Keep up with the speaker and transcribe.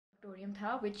Auditorium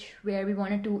था which where we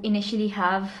wanted to initially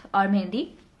have our mehndi,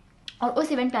 और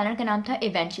उस इवेंट प्लानर का नाम था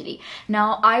eventually.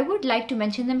 Now I would like to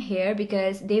mention them hair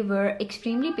because they were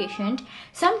extremely patient.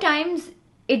 Sometimes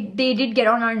they did get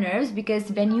on our nerves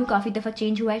because venue काफ़ी दफ़ा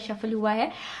change हुआ है, shuffle हुआ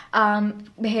है.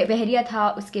 बहरिया था,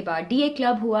 उसके बाद डीए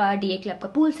क्लब हुआ, डीए क्लब का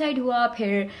पूल साइड हुआ,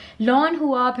 फिर लॉन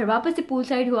हुआ, फिर वापस से पूल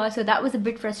साइड हुआ. So that was a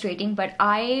bit frustrating, but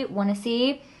I want to से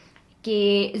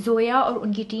कि जोया और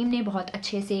उनकी टीम ने बहुत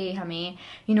अच्छे से हमें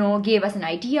gave us an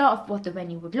idea of what the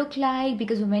venue would look like,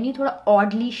 because वो वेन्यू थोड़ा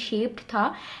ऑडली शेप्ड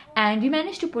था and we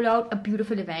manage to pull out a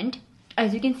beautiful event.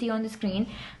 As you can see on the screen,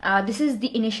 this is the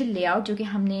initial layout जो कि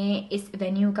हमने इस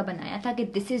venue का बनाया था कि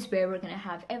this is where we are gonna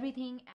have everything.